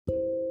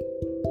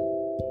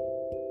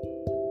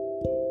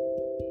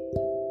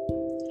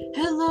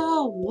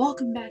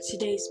welcome back to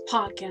today's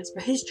podcast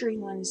for History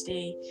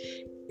Wednesday.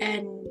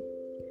 And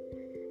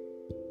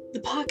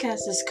the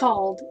podcast is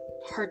called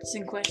Hearts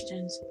and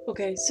Questions.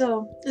 Okay,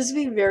 so this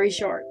will be very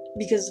short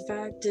because the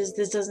fact is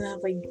this doesn't have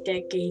like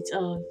decades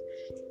of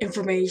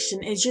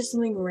information. It's just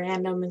something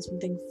random and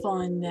something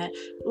fun that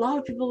a lot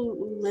of people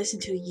listen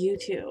to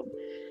YouTube.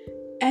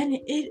 And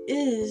it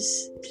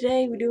is,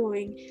 today we're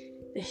doing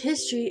the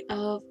history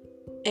of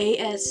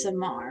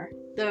ASMR.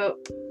 So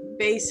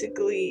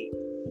basically,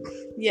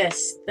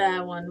 yes,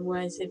 that one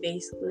was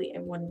basically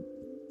everyone.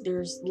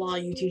 There's a lot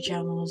of YouTube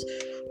channels,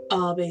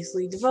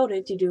 basically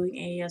devoted to doing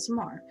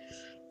ASMR,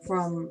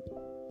 from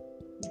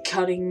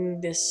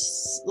cutting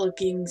this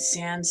looking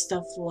sand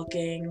stuff,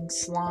 looking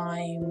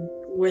slime,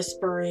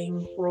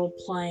 whispering, role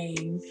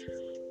playing,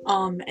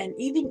 and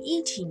even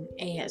eating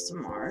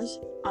ASMRs.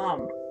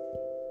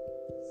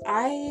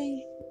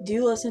 I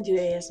do listen to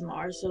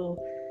ASMR, so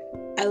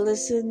I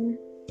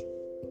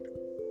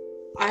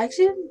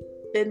actually have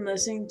been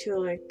listening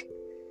to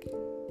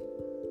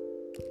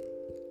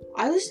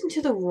I listen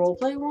to the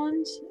roleplay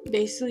ones.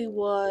 Basically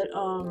what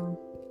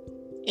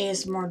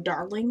ASMR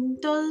Darling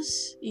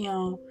does.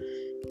 I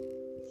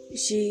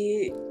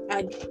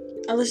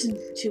listen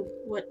to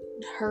what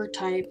her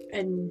type,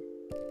 and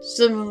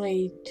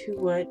similarly to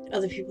what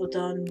other people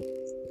done,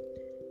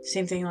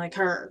 same thing like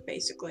her,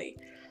 basically.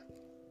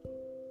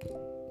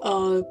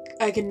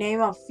 I can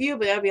name a few,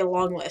 but that'd be a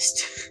long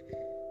list.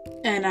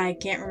 And I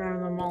can't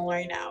remember them all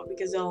right now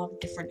because they all have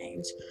different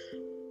names.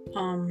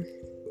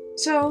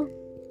 So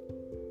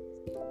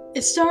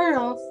it started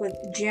off with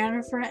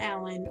Jennifer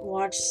Allen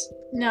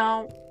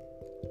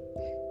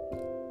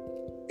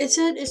it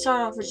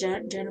started off with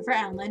Jennifer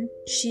Allen.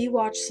 She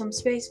watched some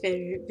space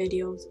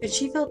videos and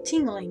she felt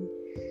tingling.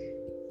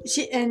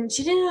 She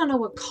did not know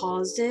what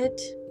caused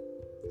it.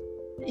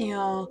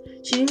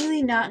 She didn't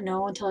really not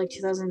know until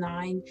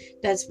 2009.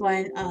 That's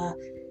when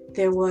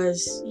there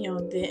was,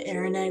 the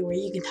internet where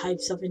you can type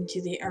stuff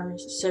into the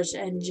search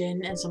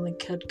engine and something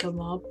could come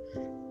up.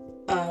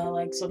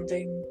 Like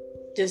something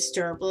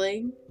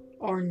disturbing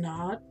or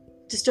not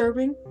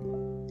disturbing.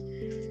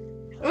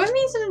 What I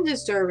mean something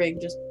disturbing,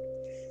 just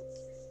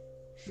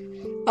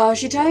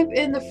she typed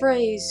in the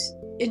phrase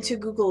into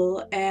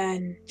Google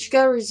and she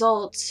got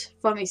results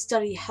from a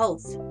study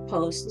health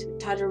post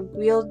titled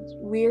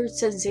Weird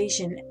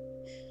Sensation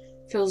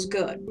Feels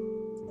Good.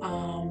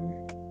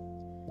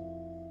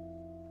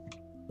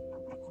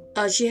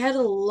 She had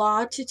a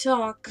lot to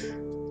talk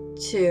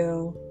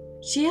to.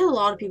 She had a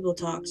lot of people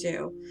to talk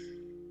to.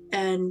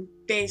 And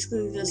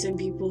basically the same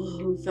people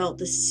who felt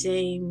the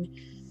same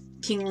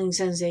tingling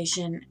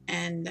sensation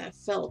and that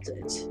felt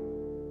it.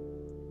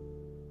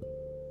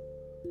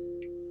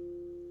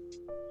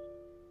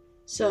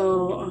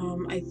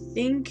 So, I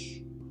think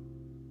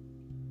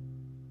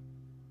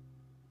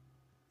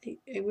I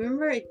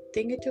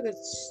took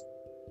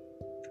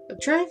I'm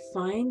trying to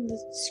find the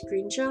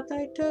screenshot that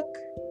I took.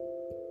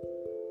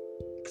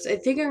 Because I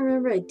think I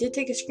remember I did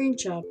take a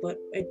screenshot, but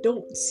I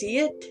don't see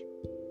it.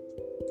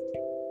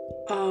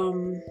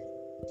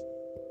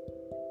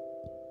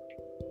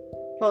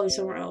 Probably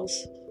somewhere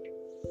else.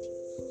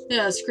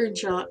 Yeah, a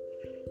screenshot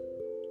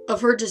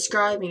of her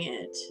describing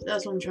it.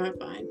 That's what I'm trying to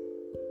find.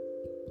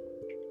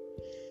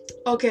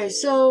 Okay,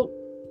 so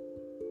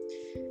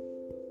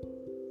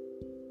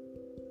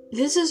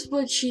this is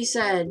what she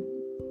said.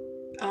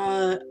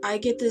 I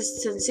get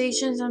this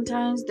sensation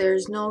sometimes.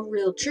 There's no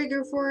real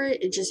trigger for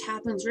it. It just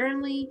happens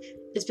randomly.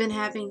 It's been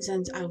happening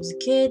since I was a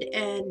kid,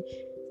 and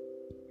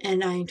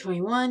I'm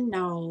 21.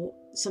 Now,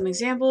 some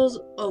examples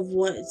of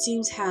what it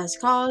seems has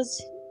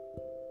caused.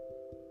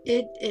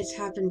 It's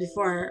happened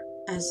before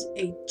as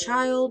a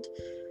child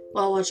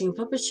while watching a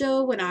puppet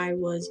show, when I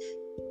read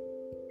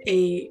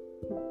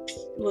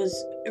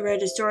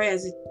a story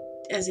as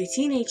a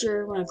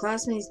teenager, when a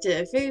classmate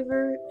did a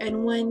favor,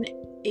 and when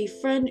a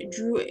friend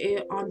drew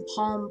it on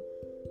palm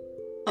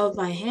of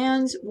my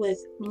hands with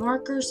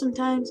markers.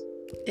 Sometimes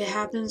it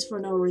happens for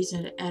no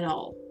reason at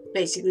all.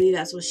 Basically,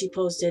 that's what she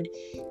posted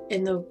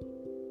in the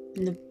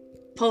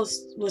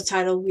post was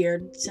titled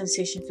Weird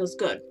Sensation Feels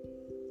Good.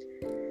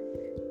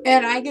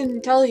 And I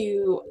can tell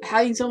you,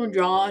 having someone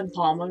draw on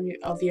palm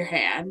of your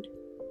hand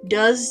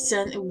does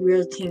send a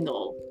weird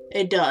tingle.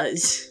 It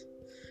does.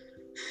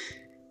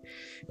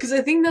 Because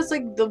I think that's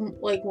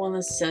one of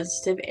the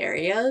sensitive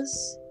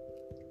areas.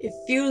 It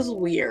feels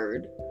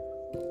weird.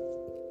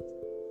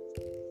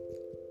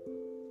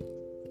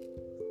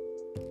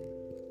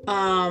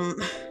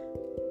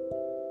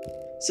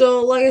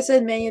 So like I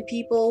said, many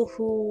people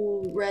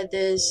who read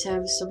this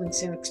have some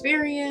same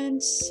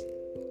experience.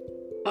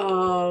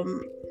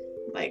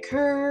 Like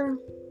her.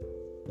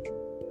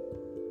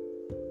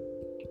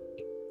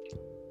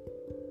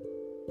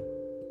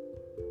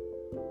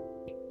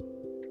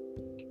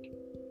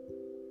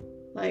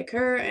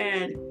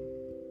 And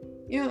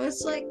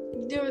it's like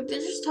they're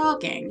just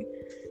talking.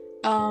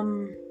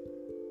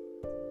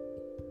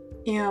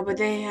 But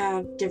they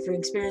have different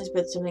experience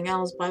with something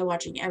else by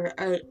watching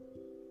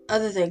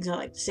other things, not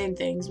like the same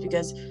things,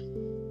 because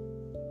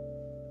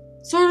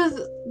sort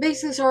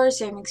of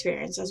same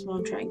experience. That's what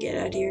I'm trying to get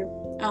at here.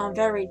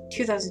 February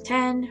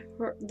 2010,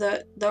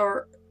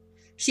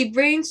 she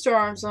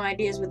brainstormed some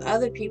ideas with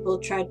other people,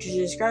 tried to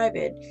describe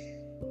it.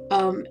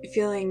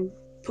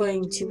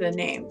 Putting to the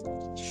name,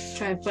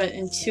 trying to put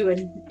into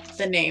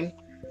the name,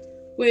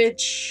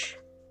 which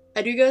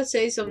I do gotta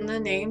say some of the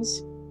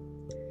names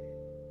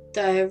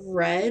that I've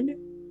read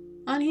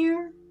on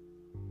here.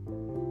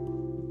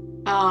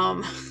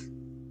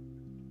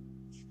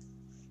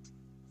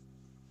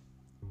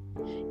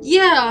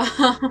 Yeah.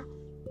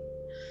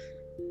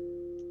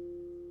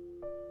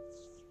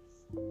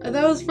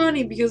 That was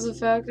funny because the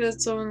fact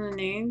that some of the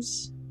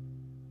names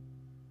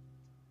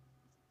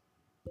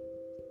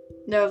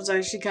that was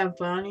actually kind of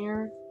put on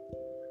here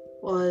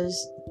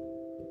was,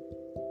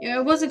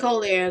 it wasn't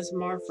called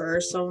ASMR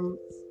first. Some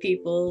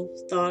people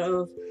thought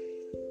of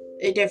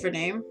a different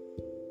name.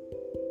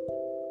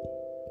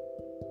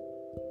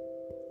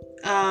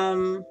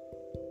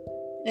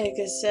 Like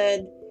I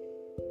said,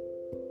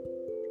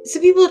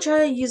 some people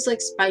try to use like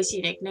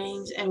spicy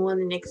nicknames, and one of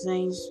the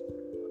nicknames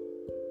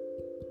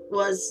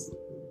was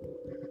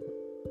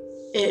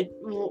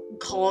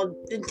called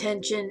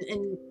intention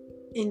and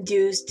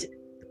induced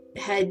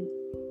head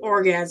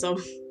orgasm.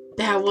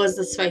 That was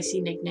the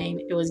spicy nickname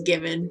it was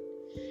given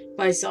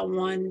by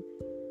someone.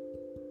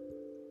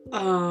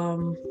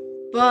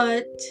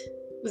 But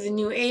with a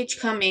new age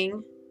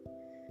coming,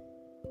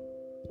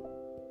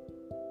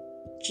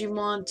 people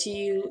want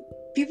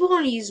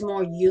to use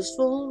more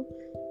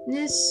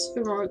usefulness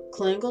for more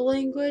clinical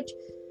language.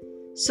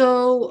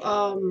 So,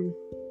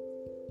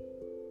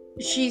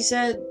 she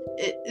said,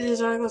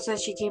 this article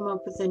says she came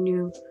up with a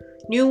new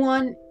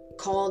one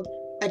called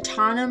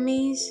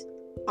autonomous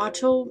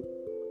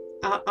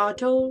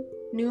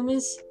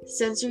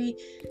sensory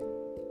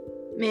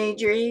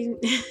majoring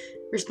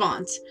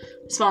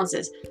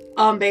responses.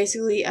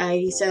 Basically,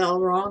 I said it all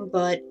wrong,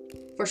 but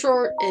for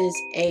short is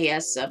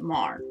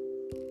ASMR.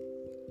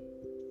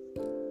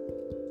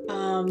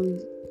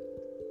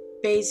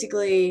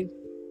 Basically,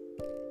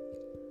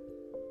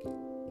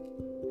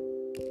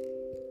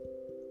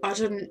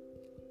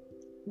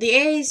 the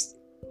A's,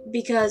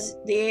 because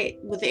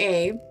with the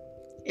A,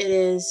 it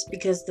is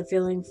because the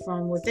feeling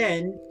from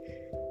within.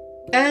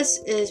 S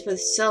is with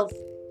self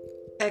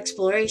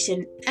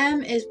exploration.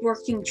 M is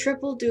working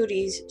triple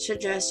duties,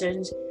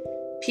 suggestions,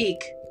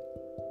 peak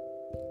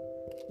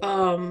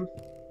of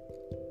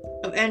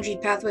energy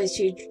pathways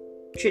to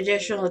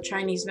traditional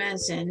Chinese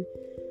medicine.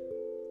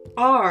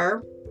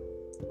 R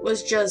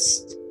was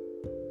just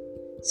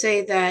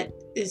say that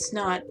it's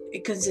not a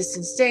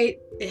consistent state.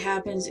 It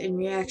happens in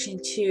reaction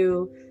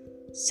to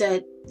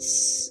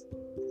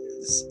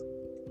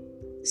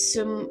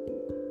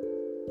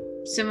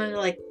similar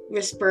like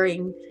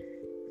whispering,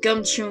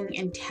 gum chewing,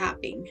 and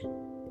tapping.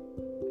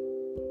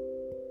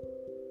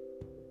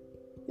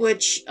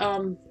 Which,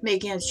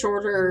 making it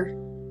shorter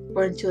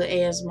according to the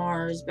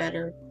ASMR is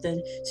better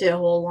than say a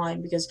whole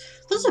line, because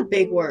those are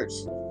big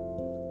words.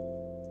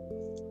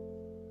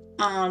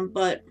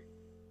 But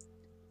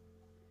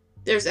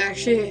there's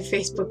actually a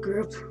Facebook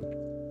group,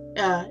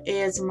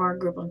 ASMR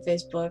group on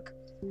Facebook,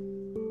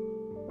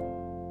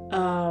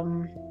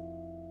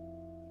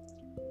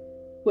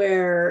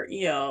 where,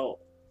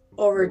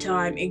 over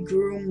time it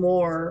grew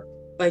more.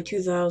 By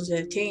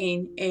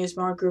 2015,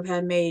 ASMR group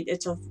had made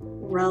itself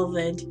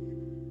relevant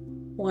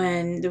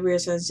when the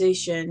Weird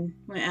Sensation,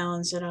 when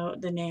Alan set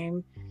out the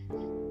name,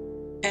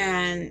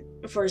 and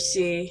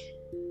foresee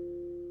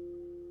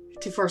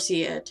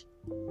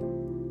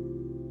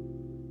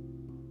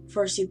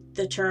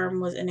the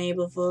term was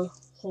enabled for a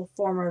whole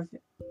form of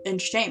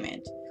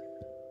entertainment.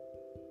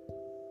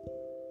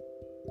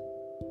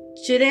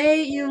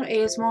 Today,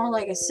 ASMR,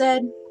 like I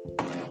said,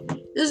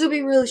 this will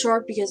be really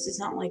short because it's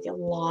not like a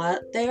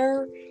lot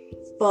there,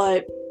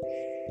 but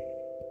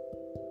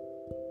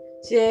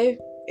today,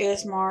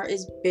 ASMR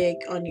is big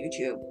on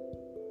YouTube.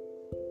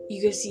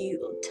 You can see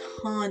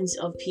tons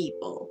of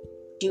people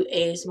do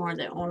ASMR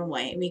their own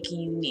way, making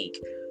it unique.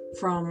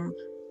 From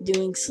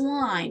doing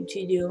slime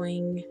to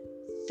doing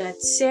that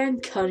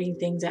sand cutting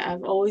thing that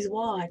I've always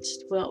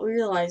watched without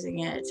realizing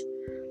it.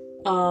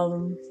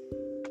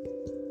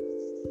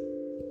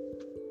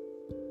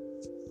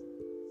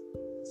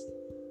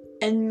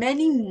 And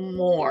many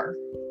more.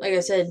 Like I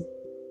said,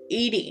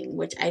 eating,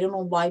 which I don't know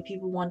why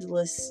people want to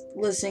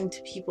listen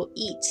to people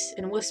eat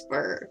and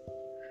whisper.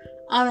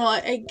 I don't know,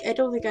 I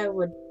don't think I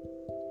would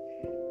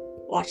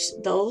watch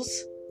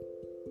those.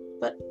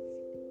 But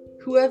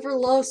whoever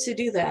loves to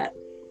do that.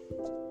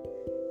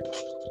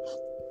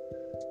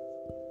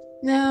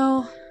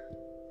 Now,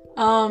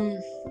 I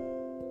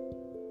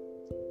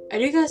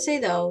do gotta say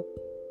though,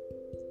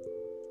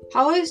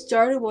 how I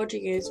started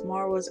watching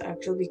ASMR was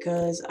actually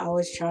because I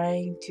was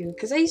trying to,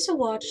 because I used to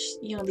watch,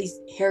 these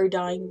hair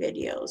dyeing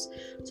videos.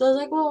 So I was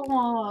like, well,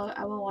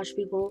 I want to watch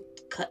people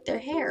cut their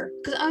hair.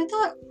 Because I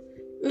thought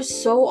it was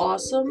so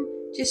awesome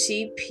to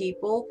see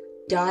people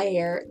dye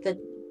hair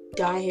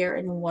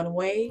in one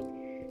way.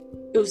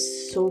 It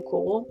was so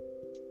cool.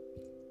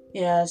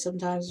 Yeah,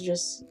 sometimes you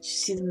just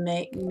see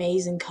the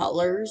amazing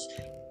colors.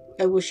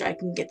 I wish I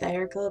can get that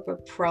haircut,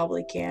 but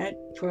probably can't.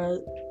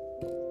 Because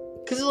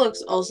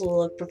it also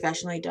look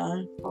professionally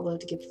done. Probably have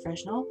to get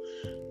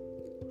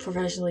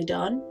professionally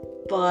done.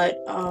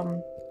 But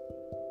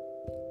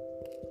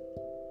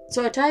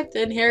so I typed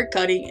in hair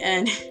cutting,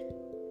 and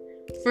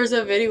first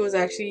that video was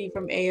actually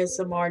from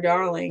ASMR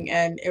Darling,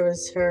 and it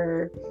was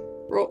her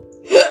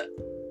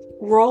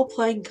role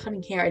playing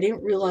cutting hair. I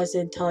didn't realize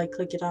it until I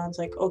clicked it on. It's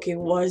like, okay,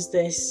 what is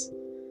this?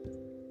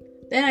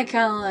 Then I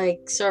kind of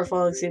like started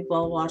falling asleep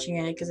while watching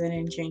it because I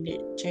didn't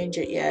change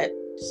it yet.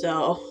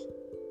 So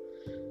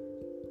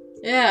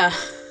yeah,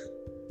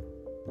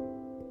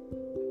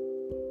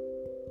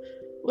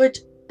 which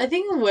I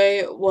think in a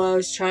way what I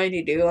was trying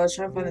to do, I was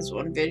trying to find this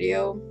one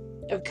video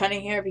of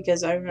cutting hair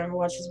because I remember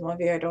watching this one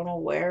video, I don't know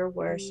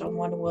where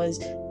someone was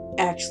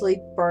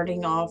actually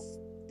burning off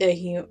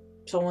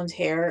someone's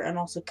hair and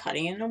also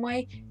cutting it in a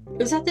way. It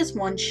was at this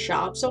one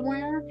shop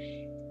somewhere,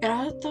 and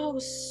I thought it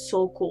was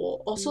so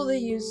cool. Also, they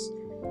use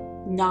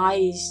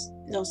knives.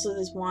 Also,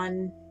 this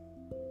one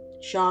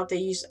shop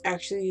they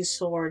actually use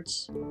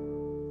swords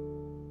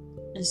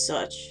and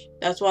such.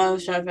 That's why I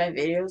was trying to find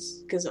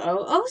videos, because I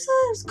was thought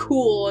it was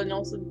cool, and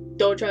also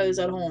don't try this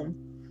at home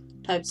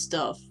type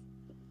stuff.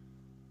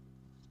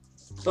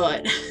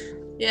 But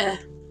yeah,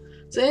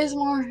 so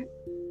ASMR.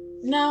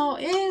 Now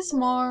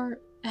ASMR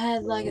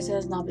had, like I said,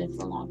 has not been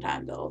for a long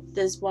time though.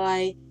 That's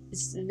why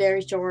it's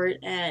very short,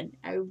 and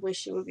I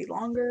wish it would be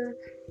longer.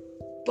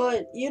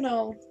 But you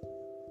know,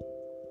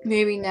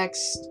 maybe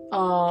next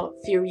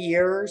few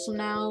years from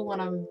now, when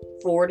I'm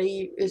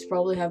 40, is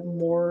probably have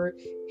more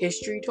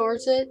history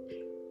towards it.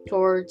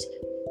 Towards,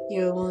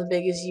 you know, one of the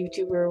biggest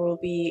YouTuber will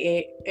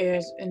be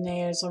in the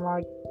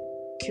ASMR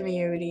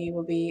community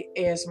will be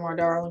ASMR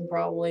Darling,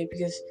 probably,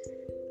 because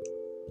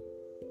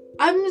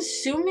I'm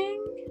assuming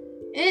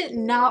it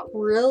not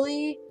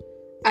really.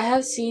 I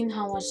have seen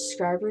how much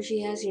subscribers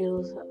she has. She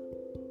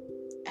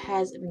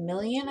has 1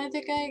 million, I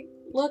think I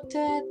looked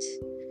at.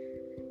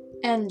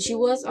 And she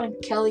was on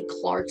Kelly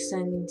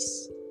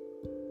Clarkson's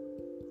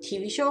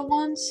TV show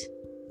once.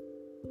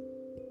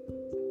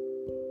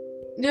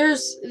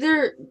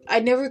 I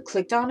never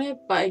clicked on it,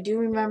 but I do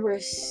remember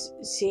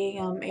seeing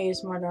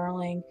ASMR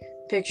Darling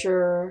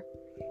picture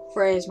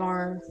for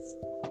ASMR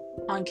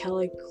on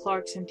Kelly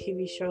Clarkson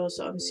TV show,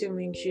 so I'm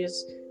assuming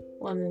she's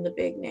one of the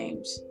big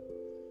names.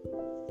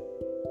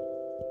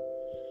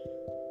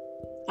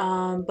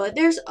 But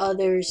there's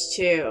others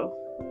too.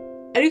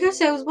 I think I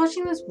said I was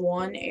watching this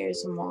one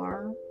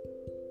ASMR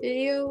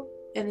video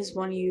and this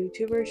one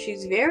YouTuber.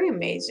 She's very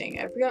amazing.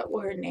 I forgot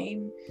what her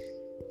name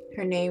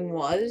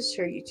was,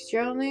 her YouTube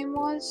channel name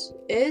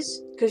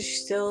is, because she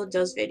still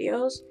does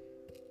videos.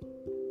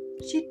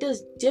 She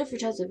does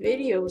different types of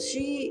videos.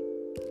 She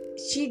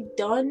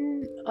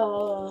done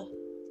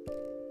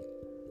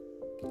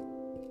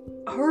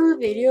her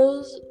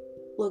videos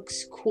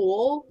looks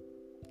cool,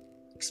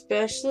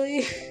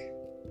 especially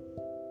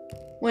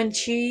when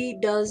she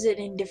does it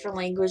in different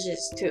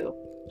languages too.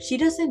 She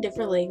does it in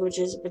different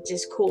languages, but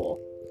just cool.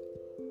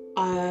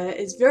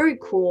 It's very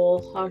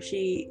cool how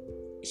she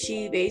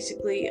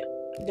basically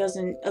does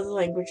in other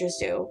languages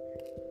too,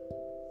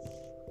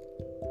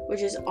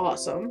 which is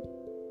awesome.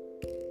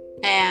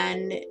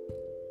 And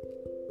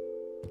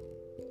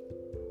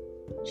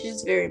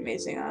she's very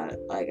amazing.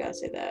 I gotta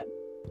say that.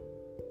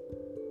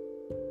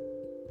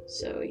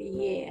 So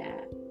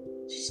yeah,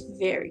 she's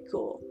very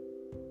cool.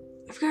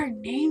 I forgot her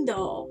name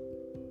though.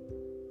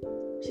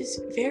 She's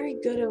very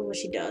good at what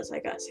she does. I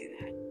gotta say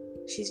that.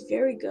 She's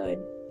very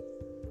good.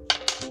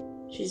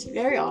 She's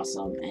very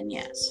awesome, and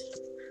yes.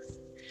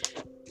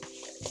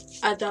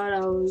 I thought I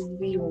would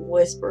be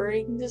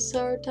whispering this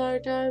entire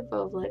time, but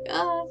I was like,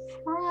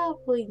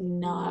 probably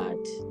not.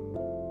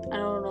 I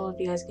don't know if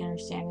you guys can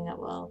understand me that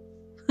well.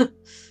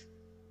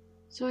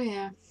 So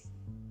yeah.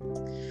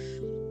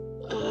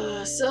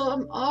 So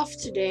I'm off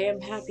today.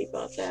 I'm happy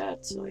about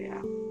that. So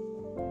yeah.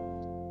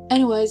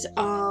 Anyways,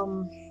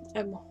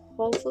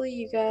 hopefully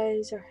you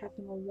guys are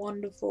having a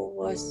wonderful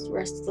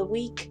rest of the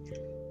week.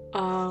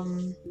 I'll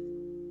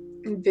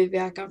be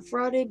back on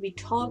Friday. Be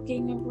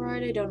talking on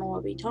Friday. Don't know what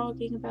I'll be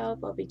talking about,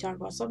 but I'll be talking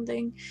about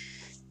something.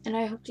 And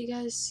I hope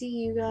to see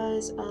you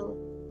guys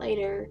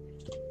later.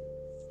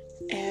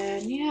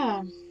 And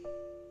yeah.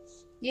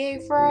 Yay,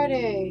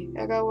 Friday!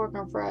 I gotta work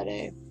on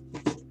Friday.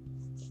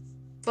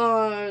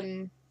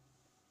 Fun.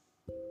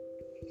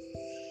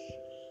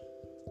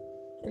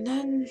 And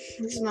then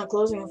this is my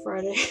closing on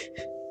Friday.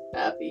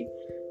 Happy.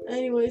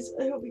 Anyways,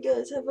 I hope you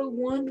guys have a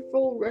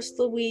wonderful rest of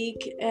the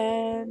week,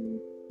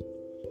 and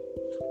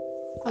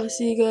I'll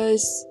see you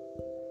guys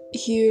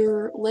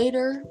here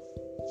later.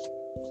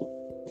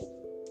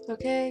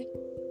 Okay?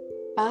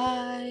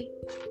 Bye.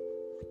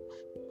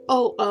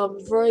 Oh,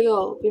 before I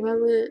go,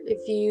 remember,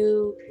 if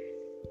you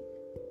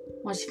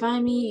want to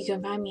find me, you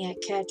can find me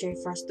at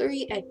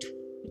CatJFrost3 at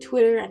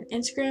Twitter and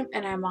Instagram,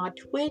 and I'm on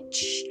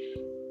Twitch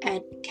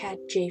at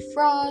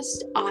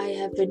CatJFrost. I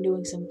have been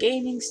doing some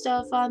gaming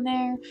stuff on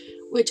there,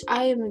 which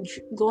I am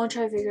going to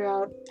try to figure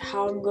out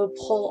how I'm going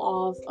to pull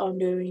off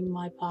doing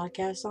my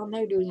podcast on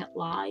there, doing it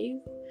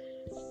live.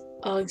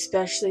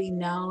 Especially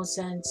now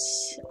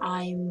since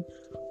I'm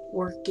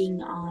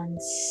working on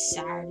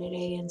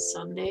Saturday and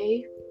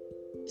Sunday.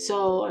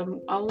 So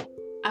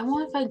I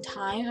want to find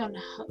time on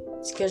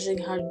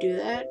scheduling how to do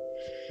that.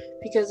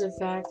 Because the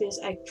fact is,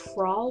 I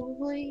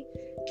probably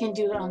can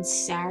do it on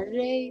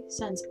Saturday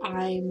since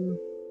I'm...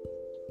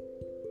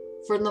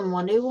 For the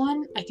Monday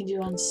one, I can do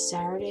it on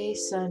Saturday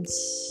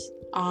since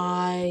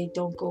I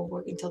don't go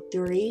work until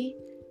 3.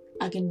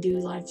 I can do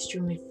live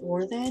stream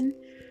before then.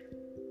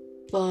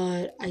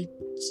 But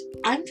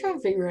I'm trying to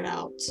figure it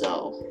out,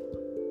 so...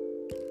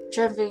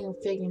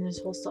 Figuring this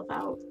whole stuff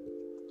out.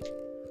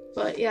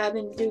 But yeah, I've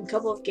been doing a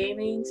couple of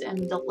gamings,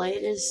 and the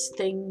latest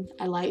thing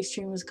I live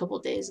streamed was a couple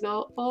of days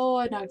ago. Oh,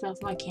 I knocked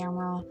off my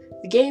camera.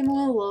 The game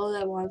went low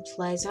that I wanted to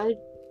play, so I had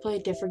to play a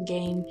different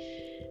game.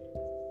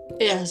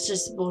 Yeah, it's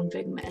just one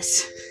big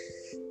mess.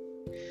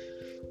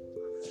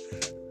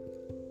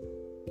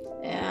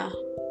 Yeah.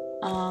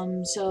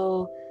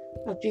 So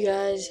hope you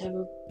guys have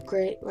a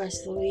great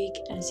rest of the week,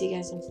 and see you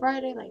guys on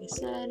Friday, like I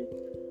said.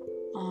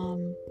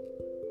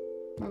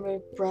 Remember,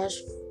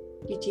 brush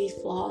your teeth,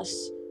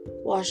 floss,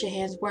 wash your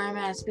hands, wear a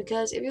mask,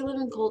 because if you live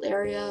in a cold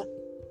area,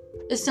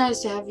 it's nice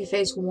to have your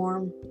face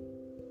warm.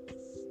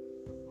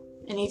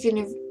 And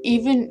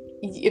even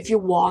if you're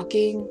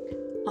walking,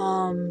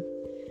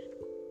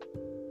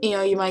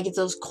 you might get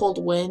those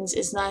cold winds.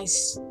 It's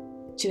nice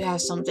to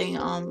have something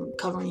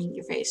covering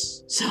your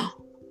face so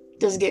it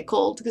doesn't get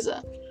cold, because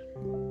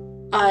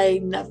I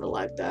never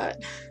liked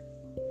that.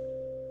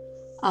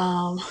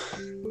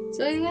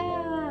 So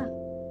yeah,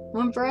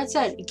 when Brad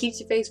said it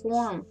keeps your face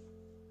warm.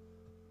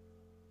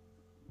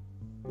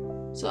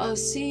 So I'll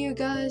see you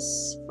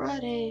guys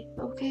Friday.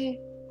 Okay,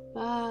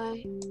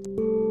 bye.